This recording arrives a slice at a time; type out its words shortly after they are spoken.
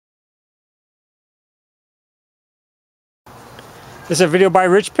This is a video by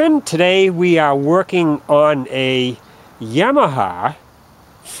Richpin. Today we are working on a Yamaha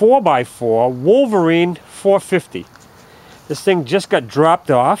 4x4 Wolverine 450. This thing just got dropped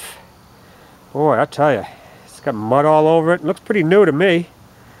off. Boy, I tell you, it's got mud all over it. It looks pretty new to me.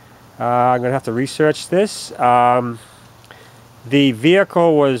 I'm going to have to research this. The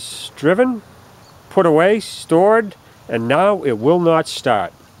vehicle was driven, put away, stored, and now it will not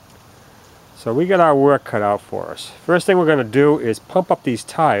start. So we got our work cut out for us. First thing we're going to do is pump up these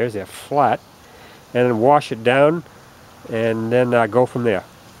tires. They're flat, and then wash it down, and then go from there.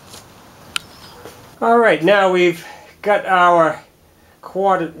 Alright, now we've got our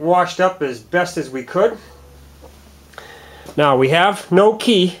quad washed up as best as we could. Now we have no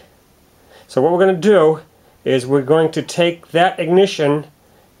key, so what we're going to do is we're going to take that ignition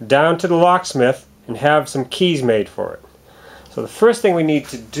down to the locksmith and have some keys made for it. So the first thing we need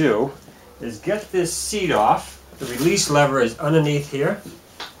to do is get this seat off. The release lever is underneath here.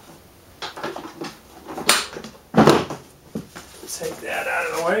 Take that out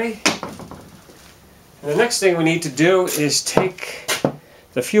of the way. And the next thing we need to do is take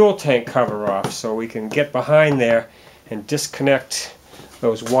the fuel tank cover off so we can get behind there and disconnect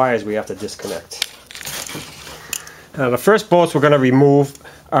those wires we have to disconnect. Now the first bolts we're going to remove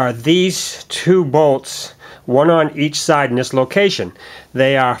are these two bolts, one on each side in this location.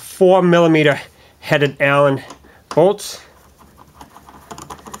 They are 4mm headed Allen bolts.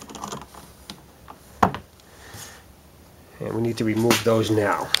 And we need to remove those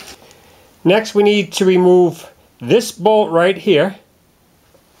now. Next we need to remove this bolt right here.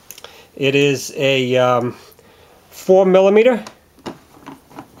 It is a 4mm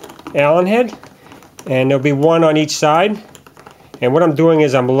Allen head, and there'll be one on each side. And what I'm doing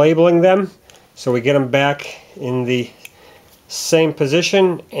is I'm labeling them so we get them back in the same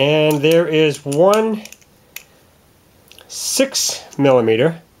position. And there is one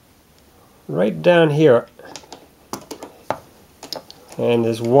 6mm right down here, and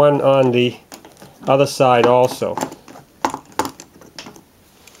there's one on the other side also.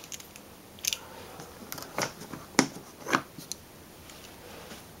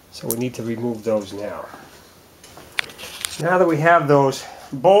 So we need to remove those now. So now that we have those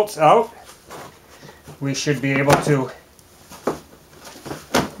bolts out, we should be able to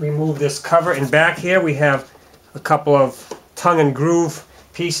remove this cover. And back here we have a couple of tongue and groove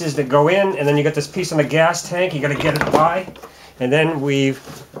pieces that go in, and then you got this piece on the gas tank. You got to get it by, and then when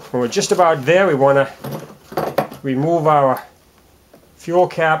we're just about there, we want to remove our fuel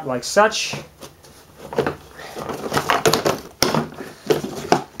cap like such.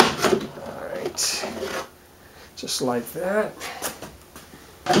 Alright, just like that.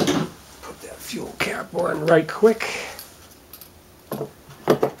 Put that fuel cap on right quick.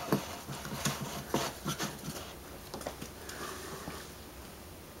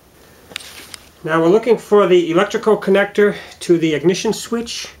 Now we're looking for the electrical connector to the ignition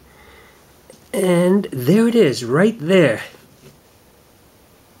switch, and there it is, right there.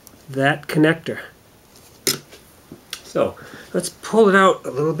 That connector. So let's pull it out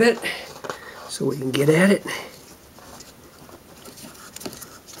a little bit so we can get at it.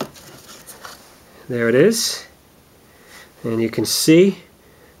 There it is, and you can see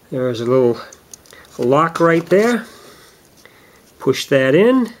there's a little lock right there. Push that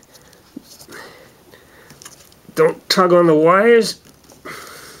in. Don't tug on the wires.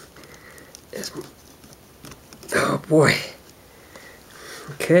 Oh boy.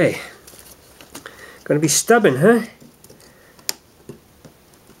 Okay. Gonna be stubborn, huh?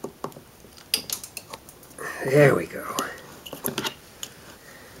 There we go.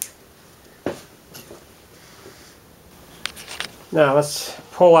 Now let's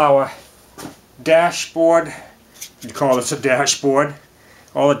pull our dashboard. We call this a dashboard.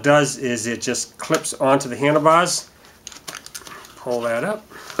 All it does is it just clips onto the handlebars. Pull that up.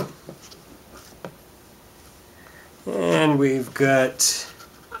 And we've got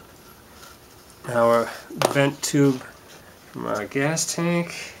our vent tube from our gas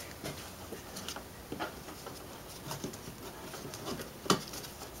tank.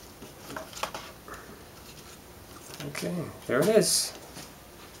 Okay, there it is.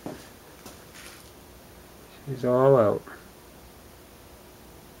 It's all out.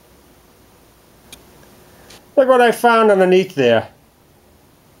 Look what I found underneath there.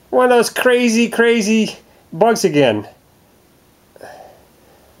 One of those crazy bugs again.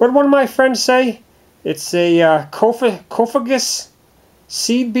 What did one of my friends say? It's a Cophagus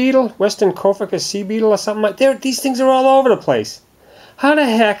seed beetle, Western Cophagus seed beetle or something like that. These things are all over the place. How the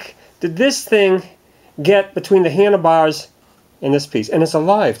heck did this thing get between the handlebars and this piece? And it's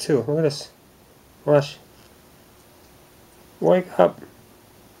alive too. Look at this. Watch. Wake up.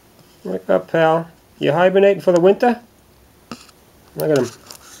 Wake up, pal. You hibernating for the winter? Look at him.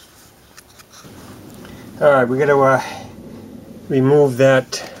 Alright, we gotta remove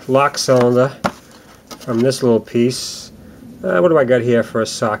that lock cylinder from this little piece. What do I got here for a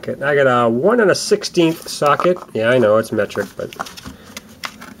socket? I got a 1 1/16 socket. Yeah, I know it's metric, but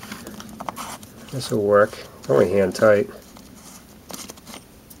this will work. It's only hand tight.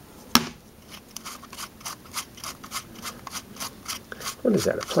 What is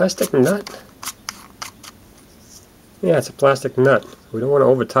that, a plastic nut? Yeah, it's a plastic nut. We don't want to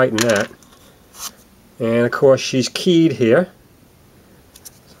over tighten that. And of course she's keyed here.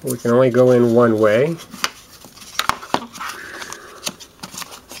 So we can only go in one way.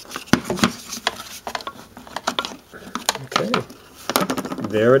 Okay,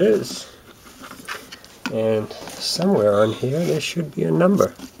 there it is. And somewhere on here there should be a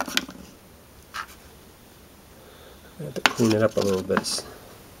number. I have to clean it up a little bit.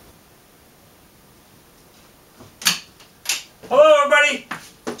 Hello everybody!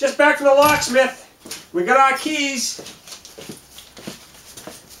 Just back from the locksmith. We got our keys.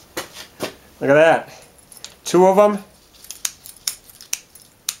 Look at that. 2 of them.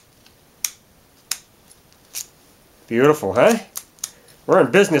 Beautiful, huh? We're in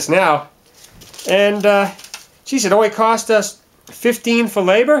business now. And, geez, it only cost us $15 for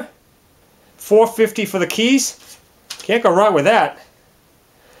labor, $4.50 for the keys. Can't go wrong with that.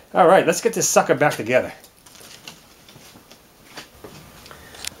 Alright, let's get this sucker back together.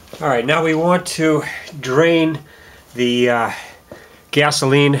 Alright, now we want to drain the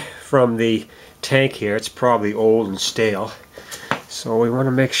gasoline from the tank here. It's probably old and stale. So we want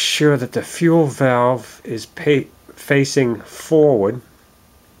to make sure that the fuel valve is facing forward.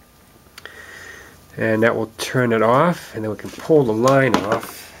 And that will turn it off, and then we can pull the line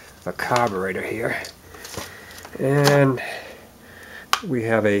off the carburetor here. And we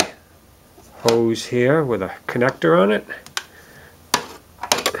have a hose here with a connector on it.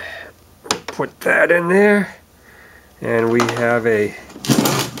 Put that in there, and we have a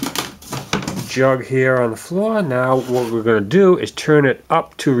jug here on the floor. Now what we're going to do is turn it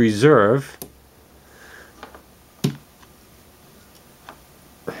up to reserve.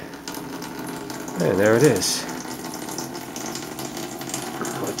 And there it is.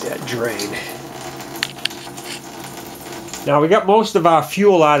 Let that drain. Now we got most of our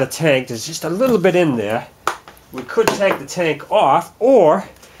fuel out of the tank. There's just a little bit in there. We could take the tank off, or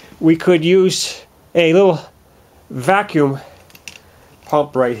we could use a little vacuum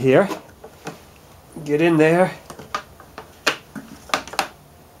pump right here. Get in there.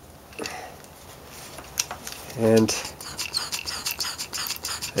 And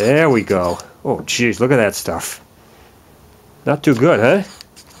there we go. Oh geez, look at that stuff. Not too good, huh?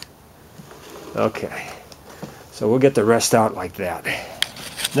 Okay. So we'll get the rest out like that.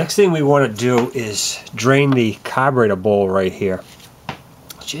 Next thing we want to do is drain the carburetor bowl right here.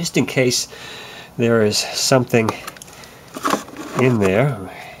 Just in case there is something in there.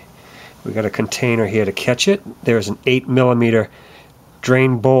 We got a container here to catch it. There's an 8mm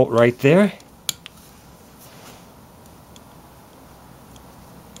drain bolt right there.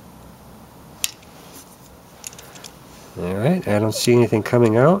 Alright, I don't see anything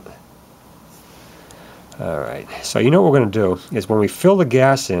coming out. Alright, so you know what we're going to do is when we fill the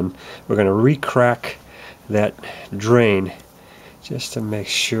gas in, we're going to re-crack that drain just to make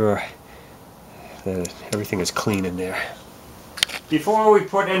sure that everything is clean in there. Before we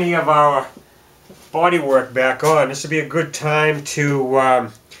put any of our bodywork back on, this would be a good time to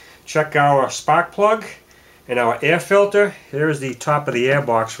check our spark plug and our air filter. Here's the top of the air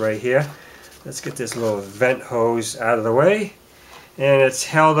box right here. Let's get this little vent hose out of the way. And it's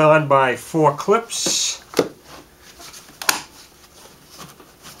held on by 4 clips.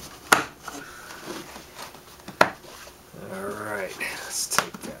 Alright, let's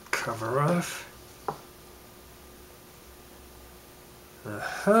take that cover off.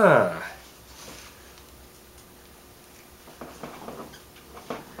 Aha!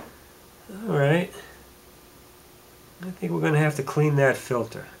 Alright. I think we're going to have to clean that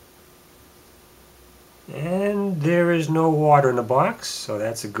filter. And there is no water in the box, so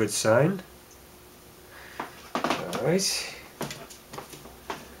that's a good sign. Alright.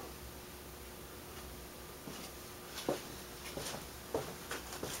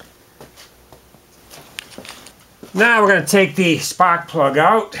 Now we're going to take the spark plug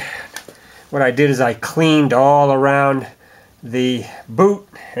out. What I did is I cleaned all around the boot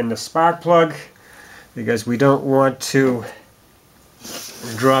and the spark plug because we don't want to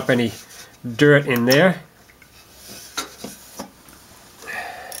drop any dirt in there.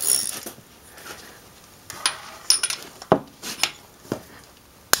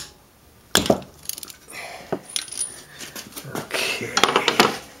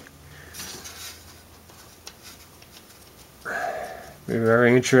 Be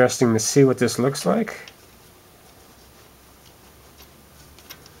very interesting to see what this looks like.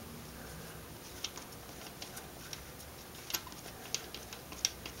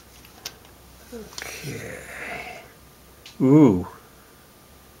 Okay. Ooh.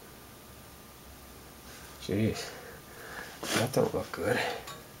 Jeez. That don't look good.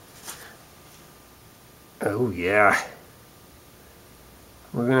 Oh yeah.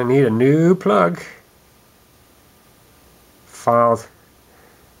 We're gonna need a new plug. Fouled.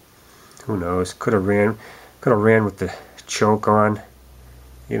 Who knows? Could have ran with the choke on.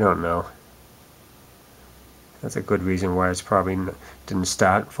 You don't know. That's a good reason why it's probably didn't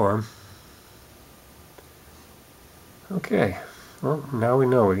start for him. Okay. Well, now we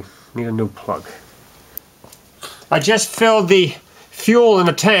know we need a new plug. I just filled the fuel in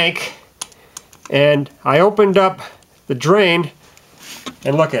the tank, and I opened up the drain,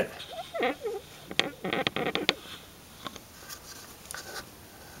 and look at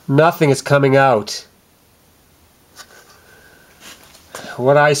nothing is coming out.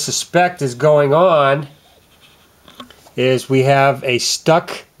 What I suspect is going on is we have a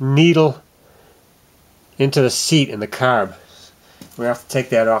stuck needle into the seat in the carb. We have to take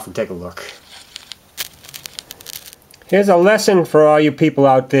that off and take a look. Here's a lesson for all you people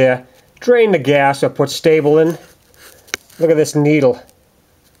out there. Drain the gas or put stable in. Look at this needle.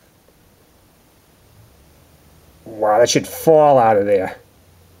 Wow, that should fall out of there.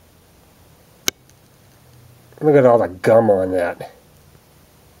 Look at all the gum on that.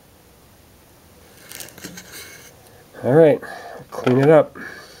 Alright, clean it up.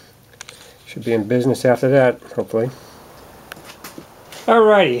 Should be in business after that, hopefully.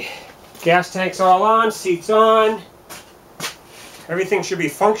 Alrighty, gas tank's all on, seat's on. Everything should be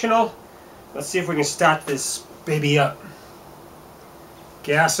functional. Let's see if we can start this baby up.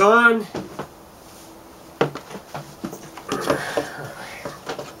 Gas on.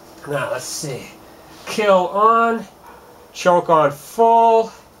 Now let's see. Kill on. Choke on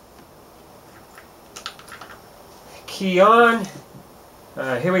full. Key on.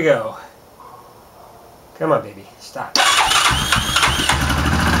 Here we go. Come on, baby. Stop.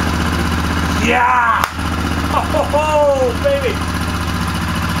 Yeah! Oh, baby!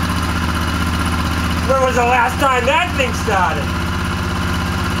 When was the last time that thing started?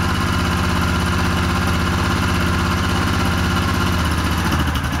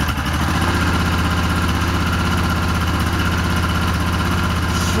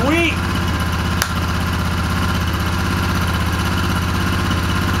 Sweet!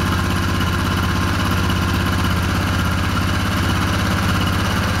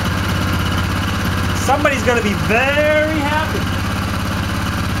 Somebody's going to be very happy.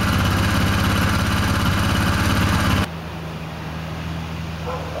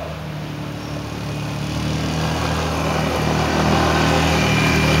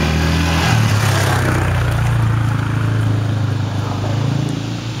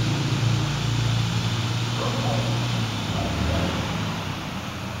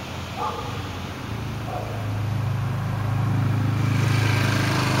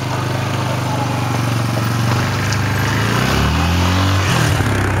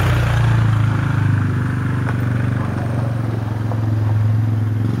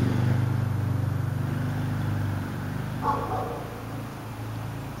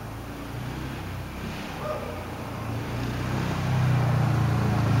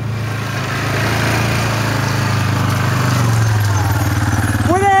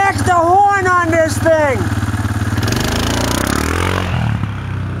 Thing.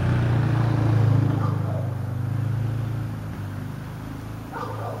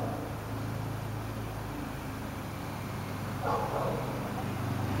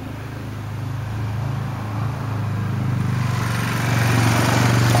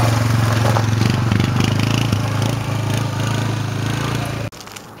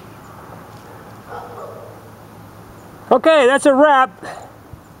 Okay, that's a wrap.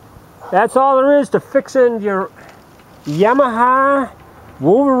 That's all there is to fixing your Yamaha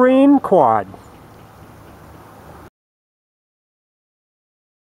Wolverine quad.